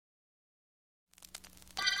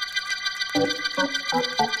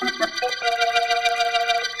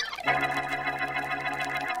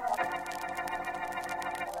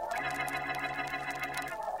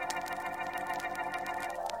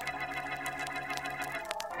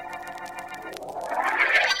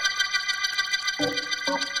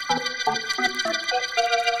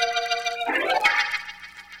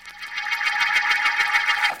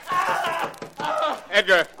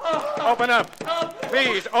Edgar, open up.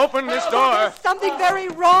 Please, open this door. There's something very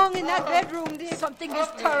wrong in that bedroom, dear. Something is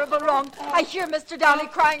terrible wrong. I hear Mr. Downey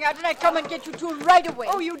crying out, and I come and get you two right away.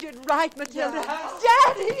 Oh, you did right, Matilda.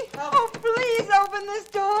 Daddy! Oh, please open this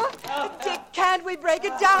door. Dick, can't we break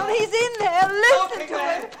it down? He's in there. Listen to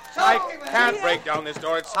him. I can't break down this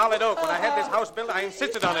door. It's solid oak. When I had this house built, I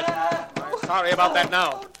insisted on it. I'm sorry about that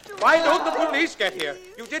now. Why don't the police get here?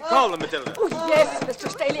 You did call them, Matilda. Oh, yes, Mr.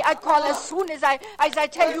 Staley. I call as soon as I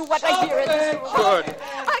tell you what I hear in this room. Good.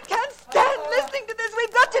 I can't stand listening to this.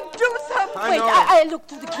 We've got to do something. I know. I look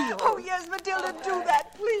through the keyhole. Oh, yes, Matilda, do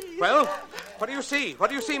that, please. Well, what do you see?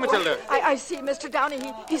 What do you see, Matilda? I see Mr.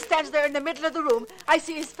 Downey. He stands there in the middle of the room. I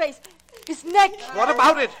see his face. His neck. What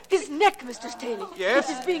about it? His neck, Mr. Staley. Yes?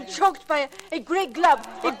 It is being choked by a gray glove.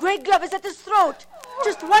 A gray glove is at his throat.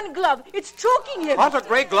 Just one glove. It's choking him. What, a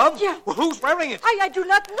gray glove? Yeah. Well, who's wearing it? I do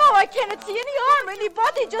not know. I cannot see any arm, any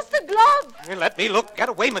body, just a glove. Hey, let me look. Get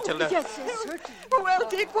away, Matilda. Yes, certainly. Well,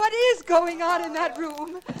 Dick, what is going on in that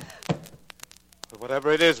room?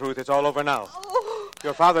 Whatever it is, Ruth, it's all over now. Oh.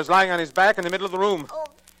 Your father's lying on his back in the middle of the room.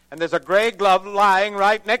 And there's a gray glove lying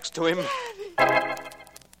right next to him.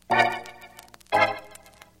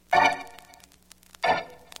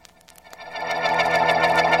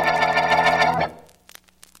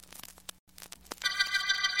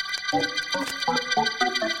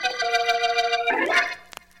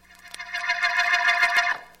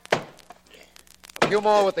 A few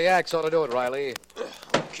more with the axe ought to do it, Riley.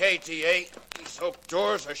 Okay, T.A. These oak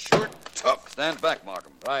doors are sure tough. Stand back,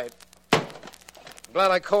 Markham. Right. I'm glad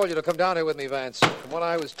I called you to come down here with me, Vance. From what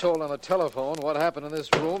I was told on the telephone, what happened in this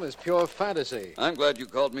room is pure fantasy. I'm glad you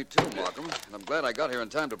called me too, Markham. And I'm glad I got here in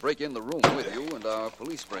time to break in the room with you and our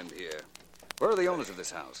police friend here. Where are the owners of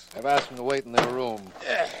this house? I've asked them to wait in their room.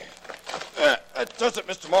 That does it,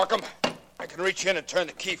 Mr. Markham. I can reach in and turn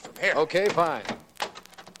the key from here. Okay, fine.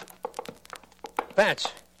 Vance,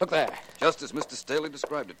 look there. Just as Mr. Staley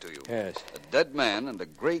described it to you. Yes. A dead man and a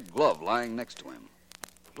gray glove lying next to him.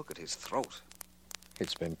 Look at his throat.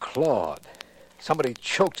 It's been clawed. Somebody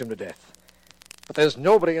choked him to death. But there's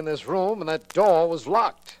nobody in this room, and that door was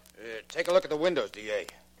locked. Take a look at the windows, D.A.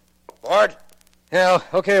 Bard? Yeah,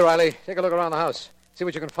 okay, Riley. Take a look around the house. See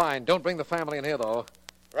what you can find. Don't bring the family in here, though.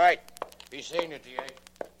 Right. Be seeing you, D.A.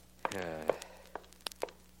 Yeah.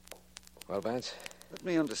 Well, Vance? Let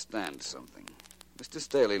me understand something. Mr.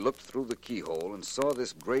 Staley looked through the keyhole and saw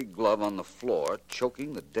this gray glove on the floor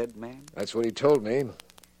choking the dead man? That's what he told me.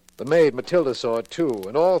 The maid, Matilda, saw it, too,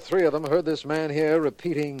 and all three of them heard this man here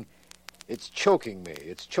repeating, "It's choking me,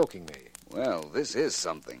 it's choking me." Well, this is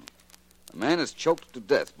something. A man is choked to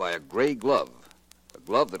death by a gray glove. A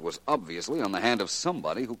glove that was obviously on the hand of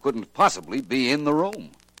somebody who couldn't possibly be in the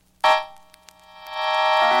room.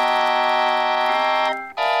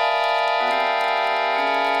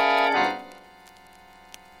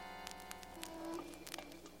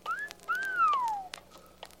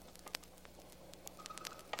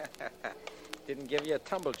 Didn't give you a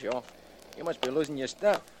tumble, Joe. You must be losing your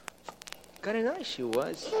stuff. Kind of nice you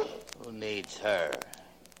was. Who needs her?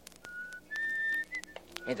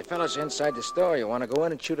 Ain't the fellas inside the store. You want to go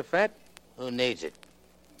in and shoot a fat? Who needs it?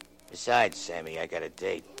 Besides, Sammy, I got a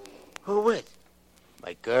date. Who with?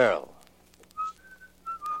 My girl.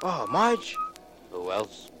 Oh, Marge? Who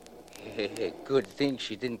else? Good thing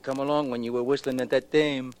she didn't come along when you were whistling at that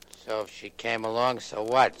dame. So if she came along, so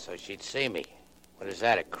what? So she'd see me. What is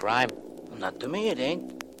that, a crime? Not to me, it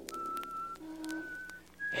ain't.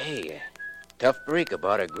 Hey, tough break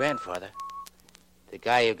about her grandfather. The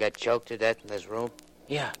guy who got choked to death in this room?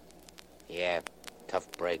 Yeah. Yeah, tough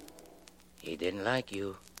break. He didn't like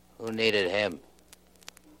you. Who needed him?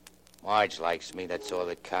 Marge likes me, that's all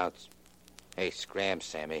that counts. Hey, scram,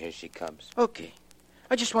 Sammy, here she comes. Okay.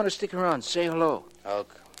 I just want to stick around, say hello.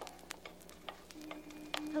 Okay.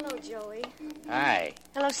 Hello, Joey. Hi.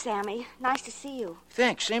 Hello, Sammy. Nice to see you.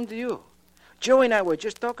 Thanks, same to you. Joey and I were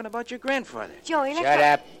just talking about your grandfather. Joey, let's Shut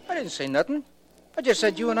up. I didn't say nothing. I just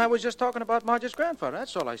said you and I was just talking about Marge's grandfather.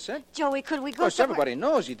 That's all I said. Joey, could we Of go course, somewhere? everybody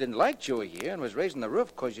knows you didn't like Joey here and was raising the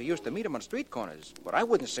roof because you used to meet him on street corners. But I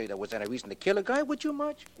wouldn't say there was any reason to kill a guy, would you,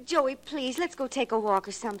 Marge? Joey, please, let's go take a walk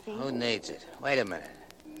or something. Who needs it? Wait a minute.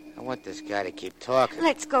 I want this guy to keep talking.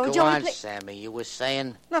 Let's go, Go Joey. on, Sammy. You were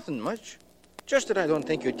saying? Nothing much. Just that I don't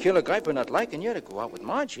think you'd kill a guy for not liking you to go out with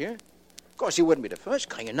Marge here. Of course, he wouldn't be the first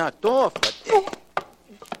guy you knocked off, but...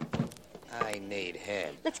 I need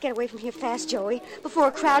him. Let's get away from here fast, Joey, before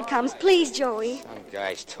a crowd comes. Please, Joey. Some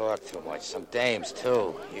guys talk too much. Some dames,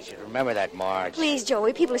 too. You should remember that, Marge. Please,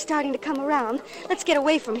 Joey. People are starting to come around. Let's get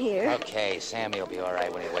away from here. Okay, Sammy will be all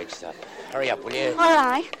right when he wakes up. Hurry up, will you? All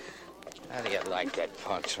right. How do you like that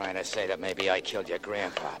punk trying to say that maybe I killed your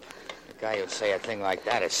grandpa? The guy who'd say a thing like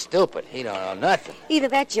that is stupid. He don't know nothing. Either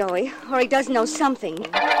that, Joey, or he does know something.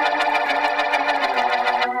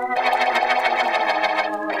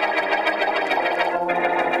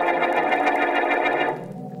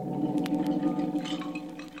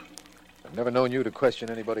 Never known you to question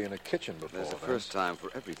anybody in the kitchen before. There's a first time for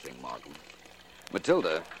everything, Markham.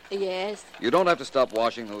 Matilda, Yes. you don't have to stop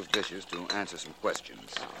washing those dishes to answer some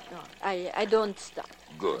questions. No, I don't stop.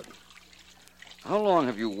 Good. How long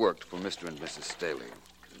have you worked for Mr. and Mrs. Staley?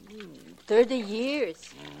 30 years.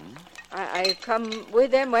 I come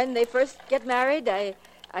with them when they first get married. I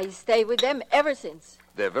stay with them ever since.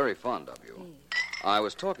 They're very fond of you. I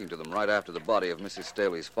was talking to them right after the body of Mrs.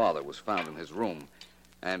 Staley's father was found in his room,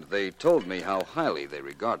 and they told me how highly they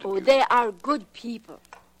regarded Oh, you. they are good people.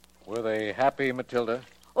 Were they happy, Matilda?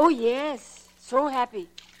 Oh, yes. So happy.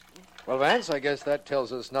 Well, Vance, I guess that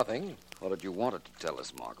tells us nothing. What did you want it to tell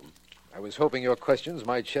us, Markham? I was hoping your questions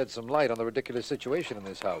might shed some light on the ridiculous situation in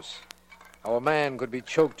this house. How a man could be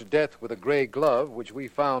choked to death with a gray glove, which we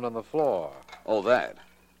found on the floor. Oh, that.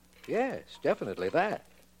 Yes, definitely that.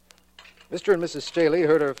 Mr. and Mrs. Staley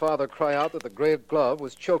heard her father cry out that the gray glove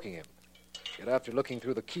was choking him. Yet after looking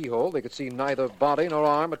through the keyhole, they could see neither body nor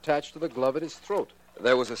arm attached to the glove at his throat.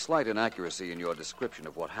 There was a slight inaccuracy in your description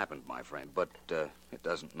of what happened, my friend, but it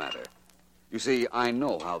doesn't matter. You see, I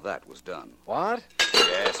know how that was done. What?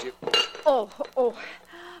 Yes, you... Oh.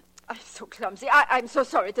 I'm so clumsy. I'm so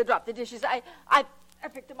sorry to drop the dishes. I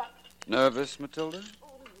picked them up. Nervous, Matilda? Oh,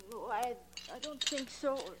 no, I don't think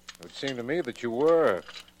so. It would seem to me that you were.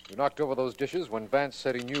 You knocked over those dishes when Vance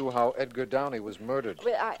said he knew how Edgar Downey was murdered.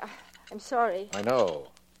 Well, I'm sorry. I know.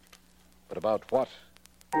 But about what?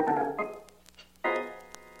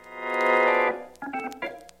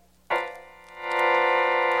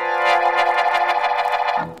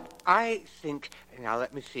 I think, now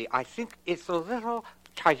let me see, I think it's a little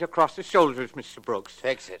tight across the shoulders, Mr. Brooks.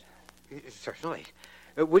 Fix it. Certainly.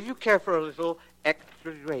 Would you care for a little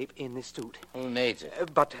extra drape in this suit? Who needs it?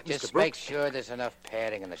 But, Just Mr. Brooks... make sure there's enough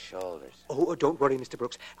padding in the shoulders. Oh, don't worry, Mr.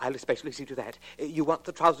 Brooks. I'll especially see to that. You want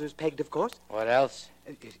the trousers pegged, of course? What else?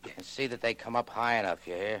 Yes. And see that they come up high enough,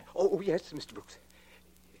 you hear? Oh, yes, Mr. Brooks.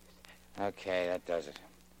 Okay, that does it.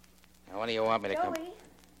 Now, when do you want me to come?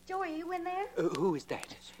 Joey, you in there? Who is that?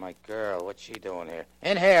 It's my girl. What's she doing here?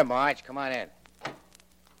 In here, Marge. Come on in.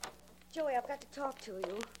 Joey, I've got to talk to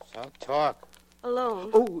you. So talk. Alone.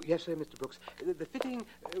 Oh, yes, sir, Mr. Brooks. The fitting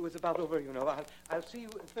was about over, you know. I'll see you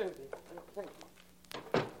Thursday. Thank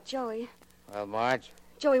you. Joey. Well, Marge,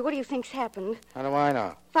 Joey, what do you think's happened? how do I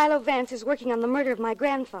know? Philo Vance is working on the murder of my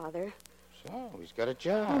grandfather. So, he's got a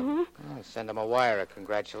job. Mm-hmm. I'll send him a wire of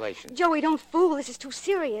congratulations. Joey, don't fool. This is too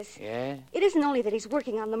serious. Yeah? It isn't only that he's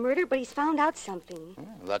working on the murder, but he's found out something.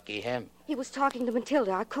 Lucky him. He was talking to Matilda,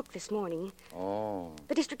 our cook, this morning. Oh.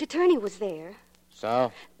 The district attorney was there.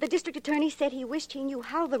 So? The district attorney said he wished he knew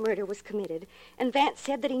how the murder was committed, and Vance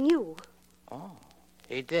said that he knew. Oh.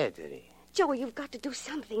 He did he? Joey, you've got to do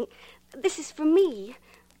something. This is for me.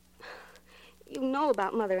 You know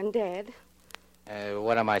about Mother and Dad.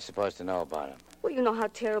 What am I supposed to know about him? Well, you know how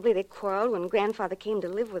terribly they quarreled when Grandfather came to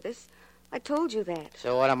live with us. I told you that.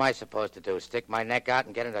 So what am I supposed to do? Stick my neck out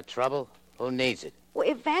and get into trouble? Who needs it? Well,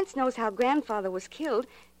 if Vance knows how Grandfather was killed,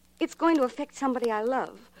 it's going to affect somebody I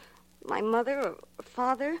love. My mother or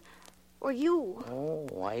father or you.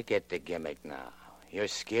 Oh, I get the gimmick now. You're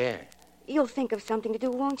scared. You'll think of something to do,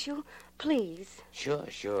 won't you? Please. Sure.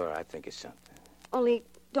 I think of something. Only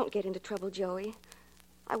don't get into trouble, Joey.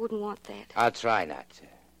 I wouldn't want that. I'll try not to.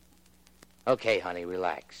 Okay, honey,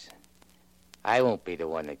 relax. I won't be the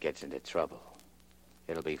one that gets into trouble.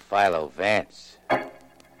 It'll be Philo Vance.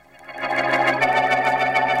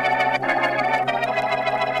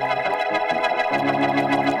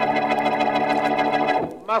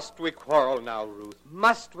 Must we quarrel now, Ruth?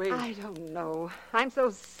 Must we? I don't know. I'm so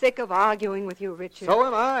sick of arguing with you, Richard. So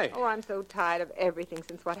am I. Oh, I'm so tired of everything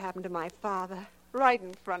since what happened to my father. Right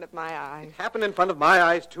in front of my eyes. It happened in front of my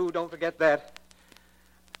eyes, too. Don't forget that.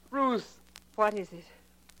 Ruth, What is it?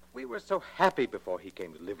 we were so happy before he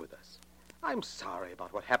came to live with us. I'm sorry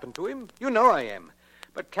about what happened to him. You know I am.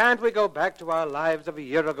 But can't we go back to our lives of a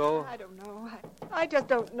year ago? I don't know. I just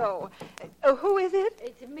don't know. Who is it?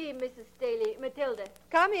 It's me, Mrs. Staley. Matilda.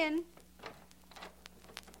 Come in.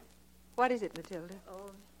 What is it, Matilda?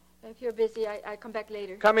 Oh, if you're busy, I come back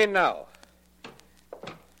later. Come in now.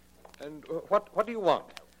 And what do you want?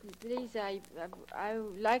 Please, I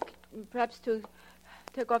would like perhaps to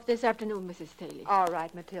take off this afternoon, Mrs. Staley. All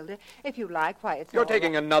right, Matilda. If you like, why, it's You're all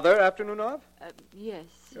taking right. another afternoon off? Yes.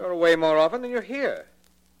 You're away more often than you're here.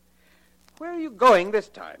 Where are you going this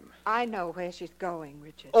time? I know where she's going,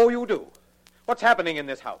 Richard. Oh, you do? What's happening in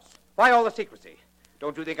this house? Why all the secrecy?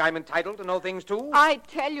 Don't you think I'm entitled to know things, too? I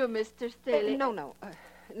tell you, Mr. Staley. No.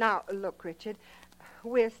 Now, look, Richard.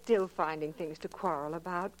 We're still finding things to quarrel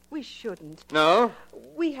about. We shouldn't. No?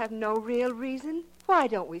 We have no real reason. Why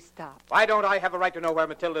don't we stop? Why don't I have a right to know where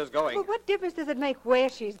Matilda's going? Well, what difference does it make where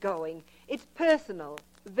she's going? It's personal.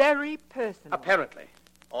 Very personal. Apparently.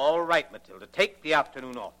 All right, Matilda. Take the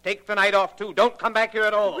afternoon off. Take the night off, too. Don't come back here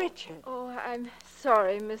at all. Richard. Oh, I'm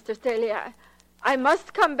sorry, Mr. Staley. I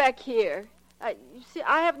must come back here. You see,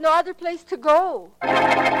 I have no other place to go.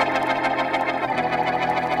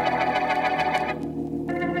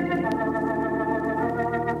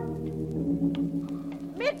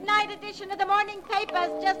 Midnight edition of the morning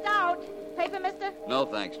paper's just out. Paper, mister? No,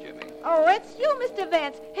 thanks, Jimmy. Oh, it's you, Mr.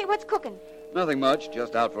 Vance. Hey, what's cooking? Nothing much.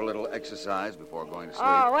 Just out for a little exercise before going to sleep.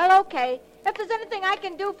 Oh, well, okay. If there's anything I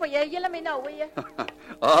can do for you, you let me know, will you?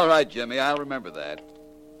 All right, Jimmy. I'll remember that.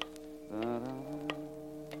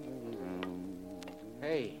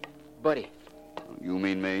 Hey, buddy. You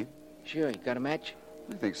mean me? Sure, you got a match?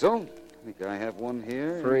 I think so. I think I have one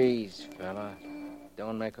here. Freeze, fella.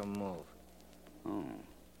 Don't make a move. Oh.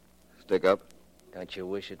 Stick up? Don't you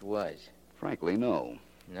wish it was? Frankly, no.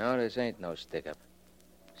 No, this ain't no stick-up.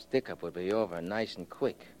 Stick-up would be over nice and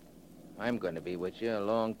quick. I'm going to be with you a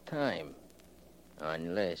long time.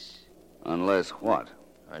 Unless... Unless what?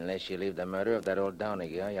 Unless you leave the murder of that old Downey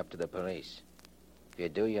guy up to the police. If you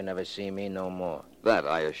do, you'll never see me no more. That,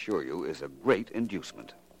 I assure you, is a great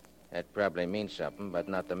inducement. That probably means something, but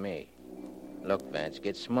not to me. Look, Vance,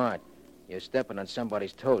 get smart. You're stepping on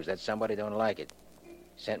somebody's toes. That somebody don't like it.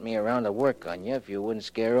 Sent me around to work on you if you wouldn't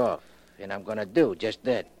scare off. And I'm going to do just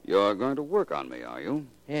that. You're going to work on me, are you?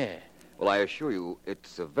 Yeah. Well, I assure you,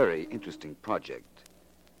 it's a very interesting project.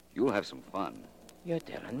 You'll have some fun. You're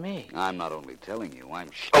telling me. I'm not only telling you,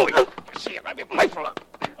 I'm showing you. See, I'm mindful of.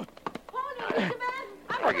 Hold it, Mr. Vance.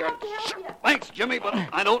 I'm going to help you. Thanks, Jimmy, but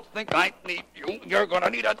I don't think I need you. You're going to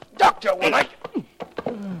need a doctor when I...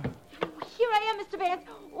 Here I am, Mr. Vance.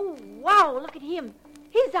 Oh, wow, look at him.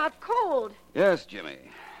 He's out cold. Yes, Jimmy.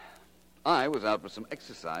 I was out for some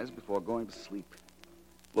exercise before going to sleep.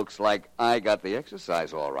 Looks like I got the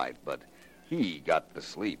exercise all right, but he got the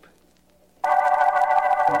sleep.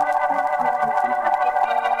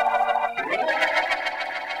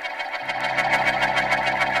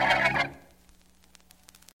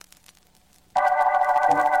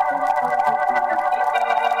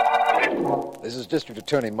 This is District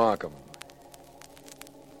Attorney Markham.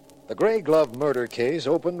 The Gray Glove murder case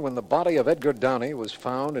opened when the body of Edgar Downey was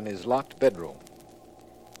found in his locked bedroom.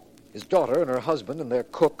 His daughter and her husband and their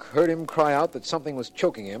cook heard him cry out that something was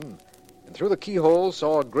choking him, and through the keyhole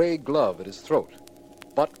saw a gray glove at his throat,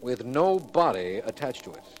 but with no body attached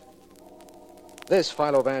to it. This,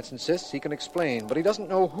 Philo Vance insists, he can explain, but he doesn't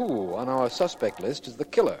know who on our suspect list is the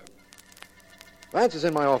killer. Vance is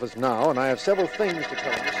in my office now, and I have several things to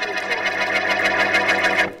tell him.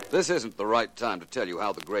 This isn't the right time to tell you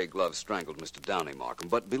how the Gray Glove strangled Mr. Downey, Markham,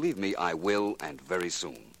 but believe me, I will, and very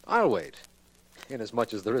soon. I'll wait,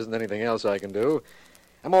 inasmuch as there isn't anything else I can do.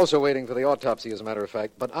 I'm also waiting for the autopsy, as a matter of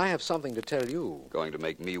fact, but I have something to tell you. Going to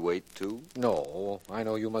make me wait, too? No, I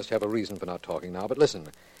know you must have a reason for not talking now, but listen.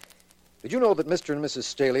 Did you know that Mr. and Mrs.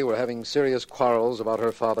 Staley were having serious quarrels about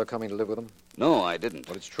her father coming to live with them? No, I didn't.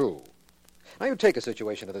 Well, it's true. Now, you take a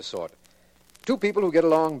situation of this sort. Two people who get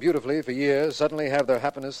along beautifully for years suddenly have their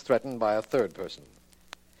happiness threatened by a third person.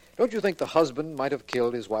 Don't you think the husband might have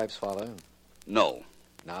killed his wife's father? No.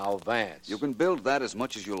 Now, Vance. You can build that as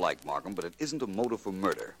much as you like, Markham, but it isn't a motive for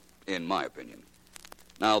murder, in my opinion.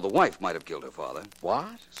 Now, the wife might have killed her father.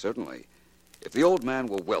 What? Certainly. If the old man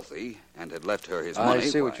were wealthy and had left her his money... I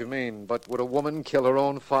see what you mean, but would a woman kill her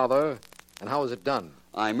own father? And how is it done?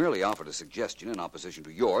 I merely offered a suggestion in opposition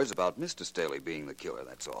to yours about Mr. Staley being the killer,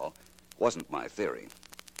 that's all. Wasn't my theory.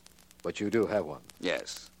 But you do have one.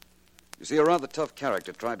 Yes. You see, a rather tough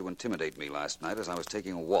character tried to intimidate me last night as I was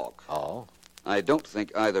taking a walk. Oh? I don't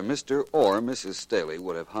think either Mr. or Mrs. Staley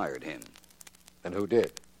would have hired him. And who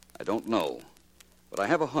did? I don't know. But I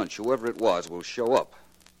have a hunch whoever it was will show up.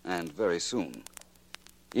 And very soon.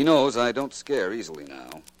 He knows I don't scare easily now.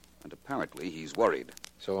 And apparently he's worried.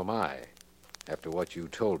 So am I, after what you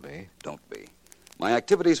told me. Don't be. My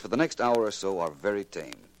activities for the next hour or so are very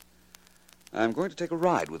tame. I'm going to take a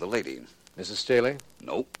ride with a lady. Mrs. Staley?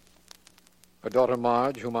 No. Her daughter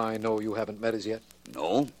Marge, whom I know you haven't met as yet?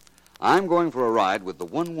 No. I'm going for a ride with the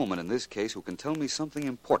one woman in this case who can tell me something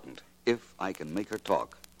important, if I can make her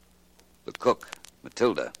talk. The cook,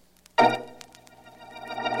 Matilda.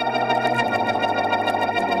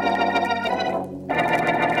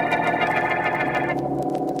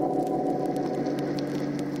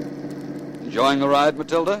 Enjoying the ride,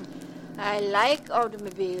 Matilda? I like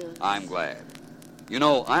automobiles. I'm glad. You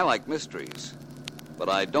know, I like mysteries, but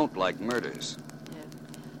I don't like murders.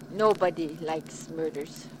 Nobody likes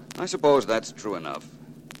murders. I suppose that's true enough.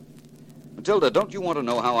 Matilda, don't you want to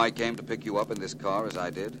know how I came to pick you up in this car as I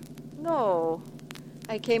did? No.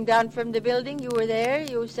 I came down from the building. You were there.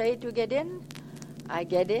 You say to get in. I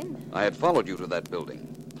get in. I had followed you to that building.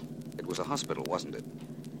 It was a hospital, wasn't it?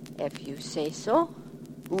 If you say so.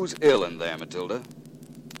 Who's ill in there, Matilda?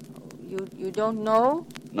 You don't know?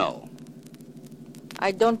 No.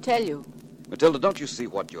 I don't tell you. Matilda, don't you see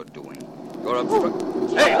what you're doing? You're a...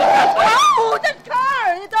 Hey, look out! Oh, the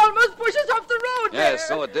car! It almost pushes off the road there. Yes,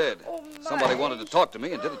 so it did. Oh, Somebody wanted to talk to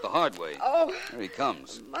me and did it the hard way. Oh. Here he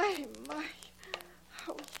comes. My.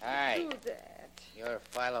 How Hi. do that? You're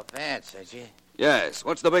Philo Vance, aren't you? Yes.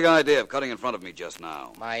 What's the big idea of cutting in front of me just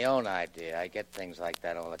now? My own idea. I get things like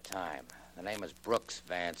that all the time. The name is Brooks,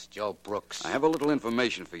 Vance. Joe Brooks. I have a little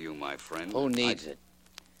information for you, my friend. Who needs it?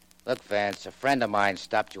 Look, Vance, a friend of mine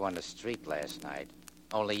stopped you on the street last night.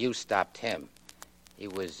 Only you stopped him. He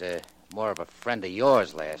was more of a friend of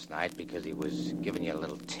yours last night because he was giving you a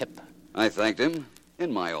little tip. I thanked him,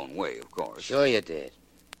 in my own way, of course. Sure you did.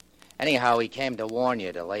 Anyhow, he came to warn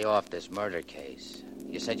you to lay off this murder case.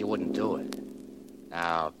 You said you wouldn't do it.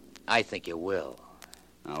 Now, I think you will.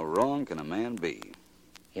 How wrong can a man be?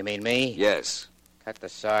 You mean me? Yes. Cut the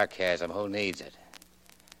sarcasm. Who needs it?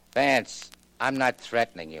 Vance, I'm not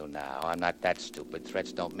threatening you now. I'm not that stupid.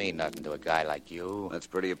 Threats don't mean nothing to a guy like you. That's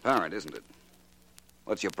pretty apparent, isn't it?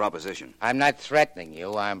 What's your proposition? I'm not threatening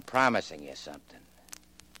you. I'm promising you something.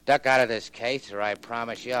 Duck out of this case, or I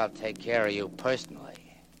promise you I'll take care of you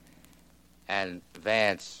personally. And,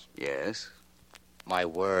 Vance... Yes? My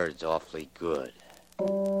word's awfully good.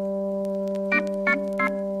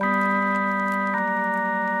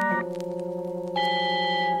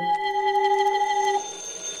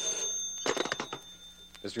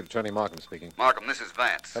 District Attorney Markham speaking. Markham, this is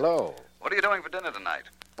Vance. Hello. What are you doing for dinner tonight?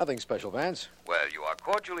 Nothing special, Vance. Well, you are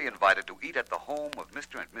cordially invited to eat at the home of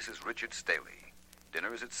Mr. and Mrs. Richard Staley.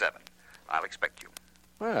 Dinner is at 7. I'll expect you.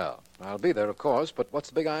 Well, I'll be there, of course, but what's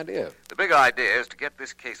the big idea? The big idea is to get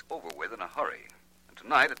this case over with in a hurry. And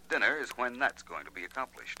tonight at dinner is when that's going to be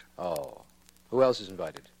accomplished. Oh. Who else is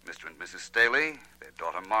invited? Mr. and Mrs. Staley, their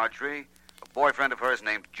daughter Marjorie, a boyfriend of hers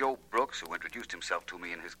named Joe Brooks, who introduced himself to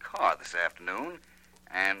me in his car this afternoon,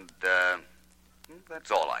 and,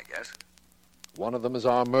 that's all, I guess. One of them is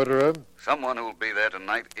our murderer? Someone who'll be there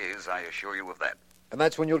tonight is, I assure you of that. And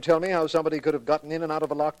that's when you'll tell me how somebody could have gotten in and out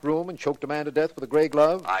of a locked room and choked a man to death with a gray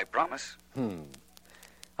glove? I promise.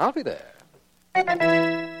 I'll be there.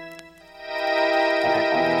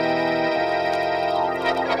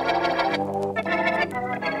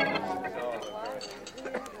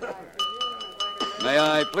 May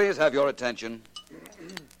I please have your attention?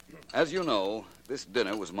 As you know, this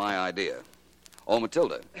dinner was my idea. Oh,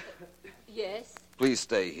 Matilda. Yes? Please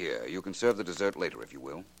stay here. You can serve the dessert later, if you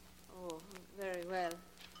will. Oh, very well.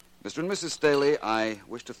 Mr. and Mrs. Staley, I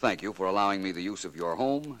wish to thank you for allowing me the use of your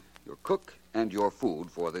home, your cook, and your food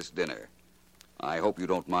for this dinner. I hope you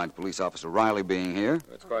don't mind Police Officer Riley being here.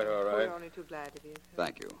 That's quite all right. We're only too glad to be.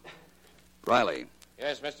 Thank you. Riley,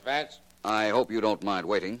 Yes, Mr. Vance? I hope you don't mind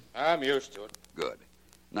waiting. I'm used to it. Good.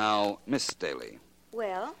 Now, Miss Staley,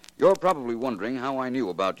 Well, you're probably wondering how I knew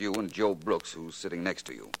about you and Joe Brooks, who's sitting next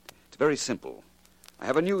to you. It's very simple. I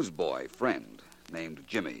have a newsboy friend named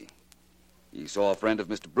Jimmy. He saw a friend of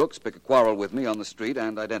Mr. Brooks pick a quarrel with me on the street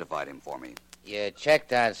and identified him for me. You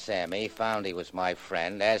checked on Sammy, found he was my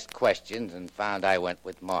friend, asked questions, and found I went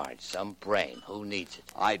with Marge. Some brain. Who needs it?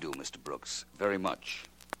 I do, Mr. Brooks, very much.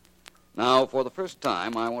 Now, for the first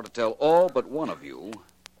time, I want to tell all but one of you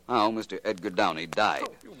how Mr. Edgar Downey died.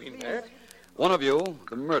 You mean that? One of you,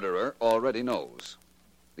 the murderer, already knows.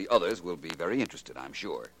 The others will be very interested, I'm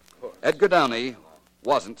sure. Edgar Downey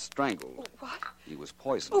wasn't strangled. What? He was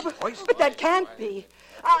poisoned. Oh, but that can't be.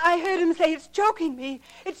 I heard him say it's choking me.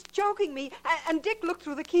 It's choking me. And Dick looked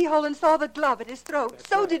through the keyhole and saw the glove at his throat.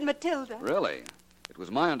 So did Matilda. Really? It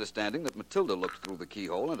was my understanding that Matilda looked through the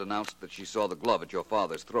keyhole and announced that she saw the glove at your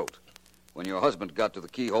father's throat. When your husband got to the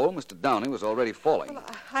keyhole, Mr. Downey was already falling. Well,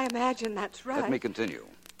 I imagine that's right. Let me continue.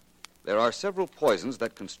 There are several poisons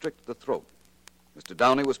that constrict the throat. Mr.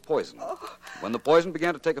 Downey was poisoned. When the poison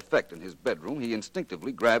began to take effect in his bedroom, he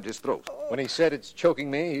instinctively grabbed his throat. When he said it's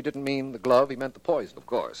choking me, he didn't mean the glove, he meant the poison. Of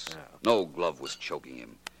course. No glove was choking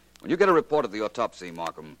him. When you get a report of the autopsy,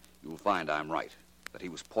 Markham, you'll find I'm right, that he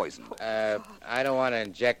was poisoned. I don't want to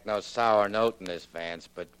inject no sour note in this, Vance,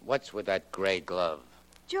 but what's with that gray glove?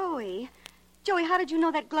 Joey, how did you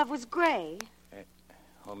know that glove was gray?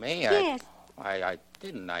 Oh, me? Yes. I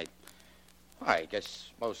didn't. I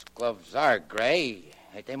guess most gloves are gray,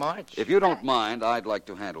 ain't they, Marge? If you don't mind, I'd like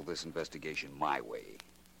to handle this investigation my way.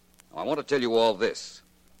 Now, I want to tell you all this.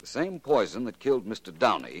 The same poison that killed Mr.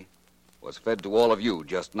 Downey was fed to all of you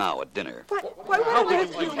just now at dinner. What on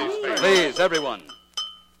earth do you mean? Please, everyone.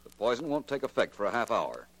 The poison won't take effect for a half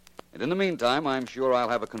hour. And in the meantime, I'm sure I'll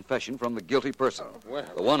have a confession from the guilty person.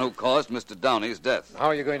 The one who caused Mr. Downey's death. How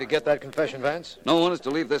are you going to get that confession, Vance? No one is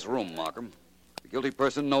to leave this room, Markham. The guilty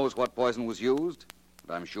person knows what poison was used,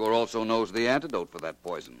 and I'm sure also knows the antidote for that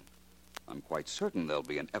poison. I'm quite certain there'll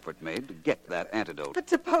be an effort made to get that antidote. But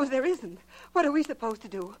suppose there isn't. What are we supposed to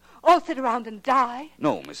do? All sit around and die?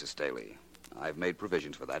 No, Mrs. Staley. I've made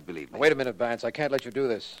provisions for that, believe me. Wait a minute, Vance. I can't let you do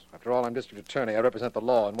this. After all, I'm district attorney. I represent the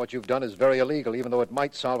law, and what you've done is very illegal, even though it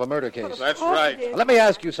might solve a murder case. That's right. Now, let me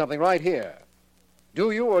ask you something right here.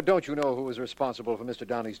 Do you or don't you know who was responsible for Mr.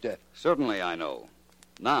 Downey's death? Certainly I know.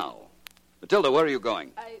 Now. Matilda, where are you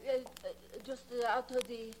going? I just out to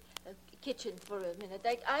the kitchen for a minute.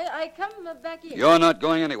 I come back in. You're not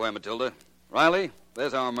going anywhere, Matilda. Riley,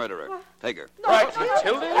 there's our murderer. Take her. Right,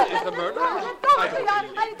 Matilda is the murderer.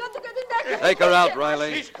 I got to get in back. Take her out,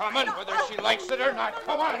 Riley. She's coming, whether she likes it or not.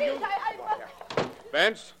 Come on, you.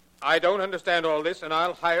 Vance, I don't understand all this, and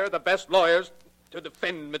I'll hire the best lawyers to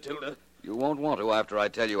defend Matilda. You won't want to after I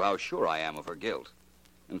tell you how sure I am of her guilt.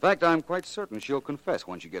 In fact, I'm quite certain she'll confess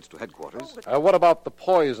when she gets to headquarters. What about the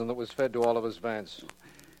poison that was fed to all of us, Vance?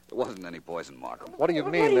 There wasn't any poison, Markham. What do you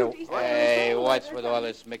mean? Hey, what's with all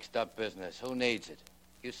this mixed-up business? Who needs it?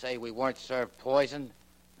 You say we weren't served poison?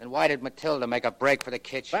 Then why did Matilda make a break for the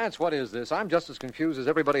kitchen? Vance, what is this? I'm just as confused as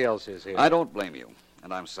everybody else is here. I don't blame you,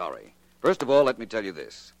 and I'm sorry. First of all, let me tell you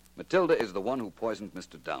this. Matilda is the one who poisoned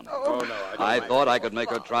Mr. Downey. Oh, no, I thought I could make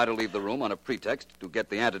her try to leave the room on a pretext to get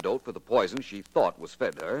the antidote for the poison she thought was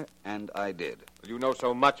fed her, and I did. You know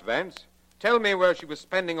so much, Vance. Tell me where she was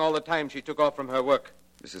spending all the time she took off from her work.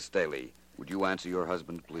 Mrs. Staley, would you answer your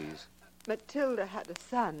husband, please? Matilda had a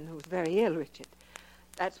son who was very ill, Richard.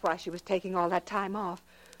 That's why she was taking all that time off.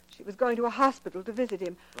 She was going to a hospital to visit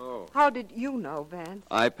him. Oh. How did you know, Vance?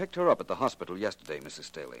 I picked her up at the hospital yesterday, Mrs.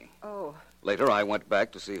 Staley. Oh. Later, I went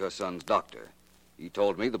back to see her son's doctor. He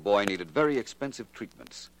told me the boy needed very expensive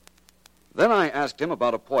treatments. Then I asked him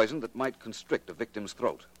about a poison that might constrict a victim's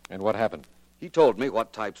throat. And what happened? He told me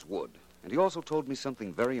what types would, and he also told me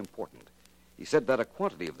something very important. He said that a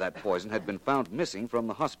quantity of that poison had been found missing from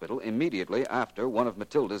the hospital immediately after one of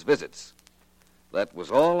Matilda's visits. That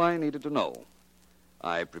was all I needed to know.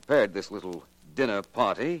 I prepared this little dinner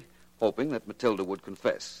party, hoping that Matilda would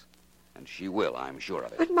confess. And she will, I'm sure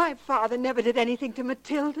of it. But my father never did anything to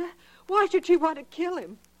Matilda. Why should she want to kill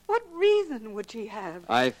him? What reason would she have?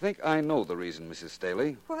 I think I know the reason, Mrs.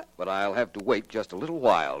 Staley. What? But I'll have to wait just a little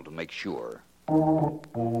while to make sure.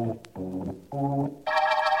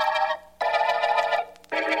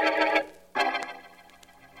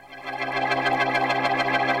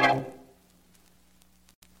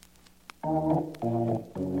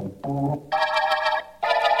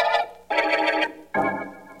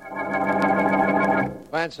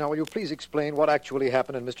 Vance, now, will you please explain what actually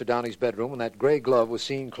happened in Mr. Downey's bedroom when that gray glove was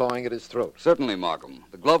seen clawing at his throat? Certainly, Markham.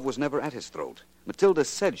 The glove was never at his throat. Matilda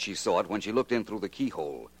said she saw it when she looked in through the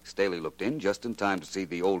keyhole. Staley looked in just in time to see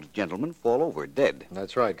the old gentleman fall over dead.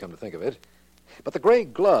 That's right, come to think of it. But the gray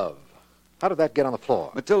glove, how did that get on the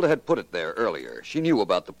floor? Matilda had put it there earlier. She knew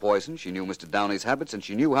about the poison, she knew Mr. Downey's habits, and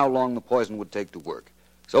she knew how long the poison would take to work.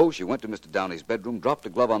 So she went to Mr. Downey's bedroom, dropped the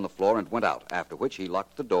glove on the floor, and went out, after which he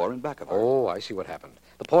locked the door in back of her. Oh, I see what happened.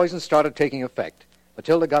 The poison started taking effect.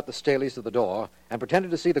 Matilda got the Staleys to the door and pretended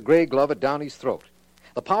to see the gray glove at Downey's throat.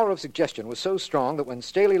 The power of suggestion was so strong that when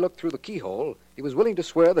Staley looked through the keyhole, he was willing to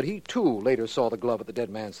swear that he, too, later saw the glove at the dead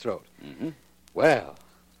man's throat. Mm-hmm. Well,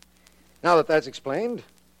 now that that's explained,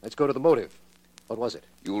 let's go to the motive. What was it?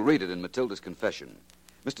 You'll read it in Matilda's confession.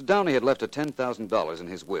 Mr. Downey had left her $10,000 in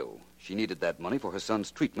his will. She needed that money for her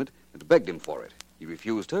son's treatment and begged him for it. He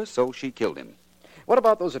refused her, so she killed him. What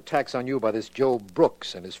about those attacks on you by this Joe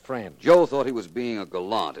Brooks and his friend? Joe thought he was being a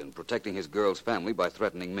gallant and protecting his girl's family by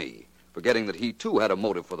threatening me, forgetting that he, too, had a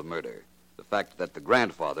motive for the murder. The fact that the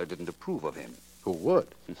grandfather didn't approve of him. Who would?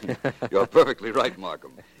 You're perfectly right,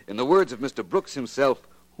 Markham. In the words of Mr. Brooks himself,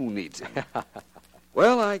 who needs him?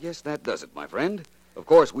 Well, I guess that does it, my friend. Of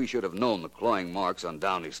course, we should have known the clawing marks on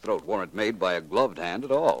Downey's throat weren't made by a gloved hand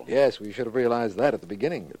at all. Yes, we should have realized that at the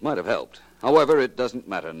beginning. It might have helped. However, it doesn't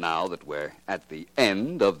matter now that we're at the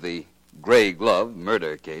end of the Gray Glove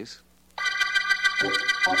murder case.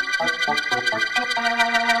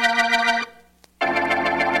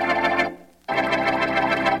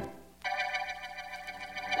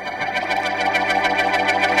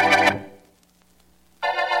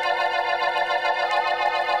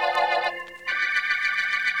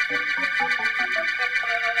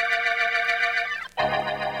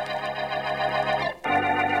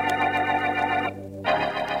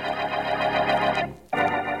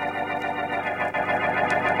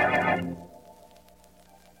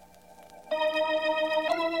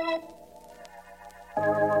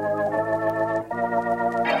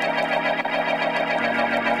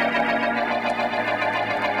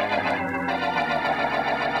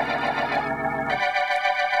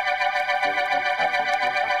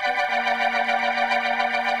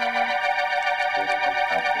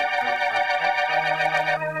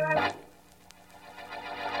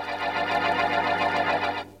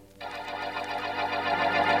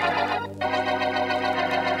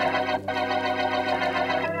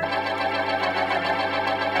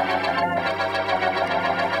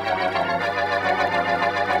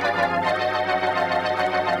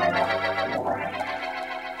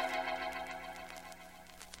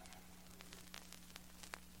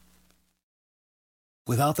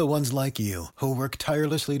 Without the ones like you, who work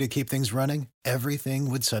tirelessly to keep things running, everything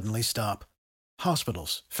would suddenly stop.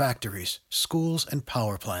 Hospitals, factories, schools, and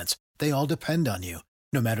power plants, they all depend on you.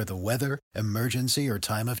 No matter the weather, emergency, or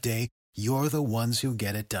time of day, you're the ones who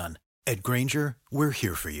get it done. At Grainger, we're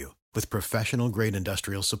here for you with professional-grade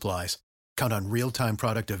industrial supplies. Count on real-time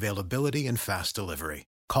product availability and fast delivery.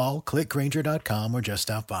 Call, click Grainger.com, or just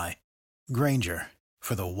stop by. Grainger,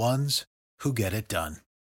 for the ones who get it done.